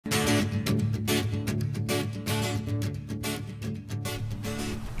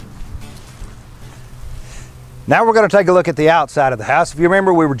Now we're going to take a look at the outside of the house. If you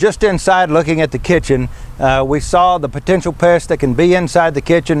remember, we were just inside looking at the kitchen. We saw the potential pests that can be inside the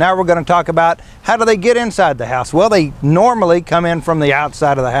kitchen. Now we're going to talk about how do they get inside the house. Well, they normally come in from the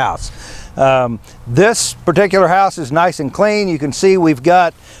outside of the house. This particular house is nice and clean. You can see we've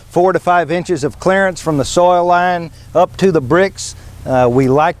got 4 to 5 inches of clearance from the soil line up to the bricks. We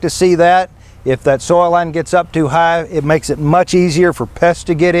like to see that. If that soil line gets up too high, it makes it much easier for pests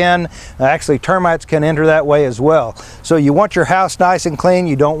to get in. Actually, termites can enter that way as well. So you want your house nice and clean.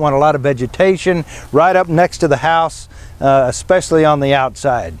 You don't want a lot of vegetation right up next to the house, especially on the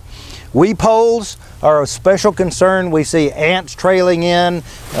outside. Weepholes are a special concern. We see ants trailing in,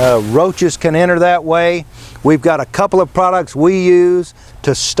 roaches can enter that way. We've got a couple of products we use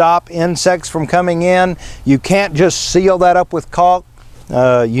to stop insects from coming in. You can't just seal that up with caulk.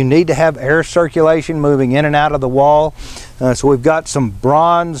 You need to have air circulation moving in and out of the wall. So we've got some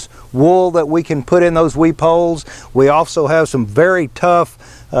bronze wool that we can put in those weepholes. We also have some very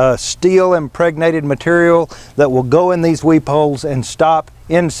tough steel impregnated material that will go in these weepholes and stop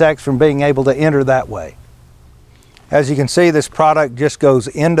insects from being able to enter that way. As you can see, this product just goes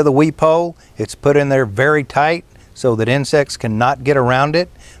into the weephole. It's put in there very tight so that insects cannot get around it,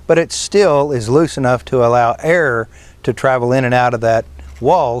 but it still is loose enough to allow air to travel in and out of that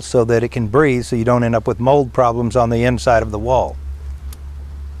wall so that it can breathe, so you don't end up with mold problems on the inside of the wall.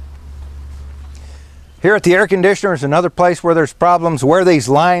 Here at the air conditioner is another place where there's problems where these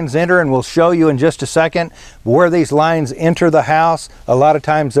lines enter, and we'll show you in just a second where these lines enter the house. A lot of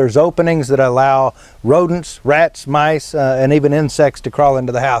times there's openings that allow rodents, rats, mice, and even insects to crawl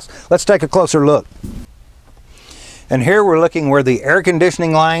into the house. Let's take a closer look. And here we're looking where the air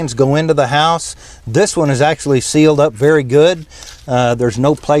conditioning lines go into the house. This one is actually sealed up very good. There's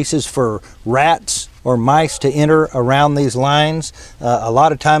no places for rats or mice to enter around these lines. A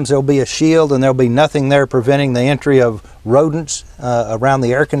lot of times there'll be a shield and there'll be nothing there preventing the entry of rodents around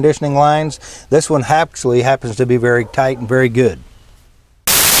the air conditioning lines. This one actually happens to be very tight and very good.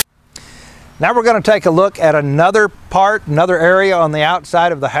 Now we're going to take a look at another area on the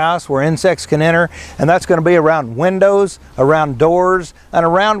outside of the house where insects can enter, and that's going to be around windows, around doors, and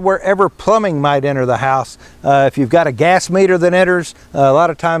around wherever plumbing might enter the house. If you've got a gas meter that enters, a lot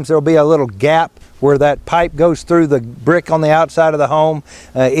of times there'll be a little gap where that pipe goes through the brick on the outside of the home.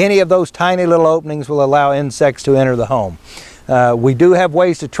 Any of those tiny little openings will allow insects to enter the home. We do have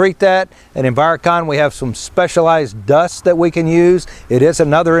ways to treat that. At Envirocon, we have some specialized dust that we can use. It is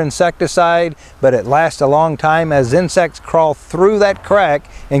another insecticide, but it lasts a long time. As insects crawl through that crack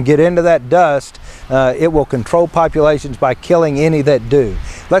and get into that dust, it will control populations by killing any that do.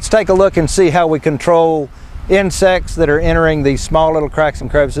 Let's take a look and see how we control insects that are entering these small little cracks and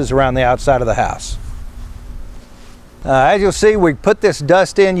crevices around the outside of the house. As you'll see, we put this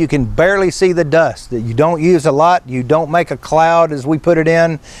dust in. You can barely see the dust. You don't use a lot. You don't make a cloud as we put it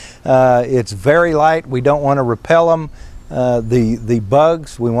in. It's very light. We don't want to repel them. The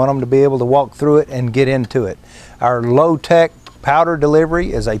bugs, we want them to be able to walk through it and get into it. Our low-tech powder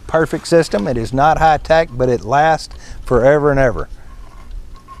delivery is a perfect system. It is not high-tech, but it lasts forever and ever.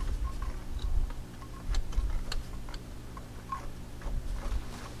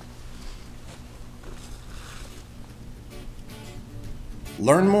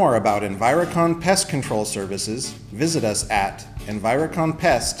 Learn more about Envirocon Pest Control Services. Visit us at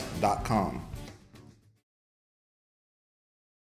enviroconpest.com.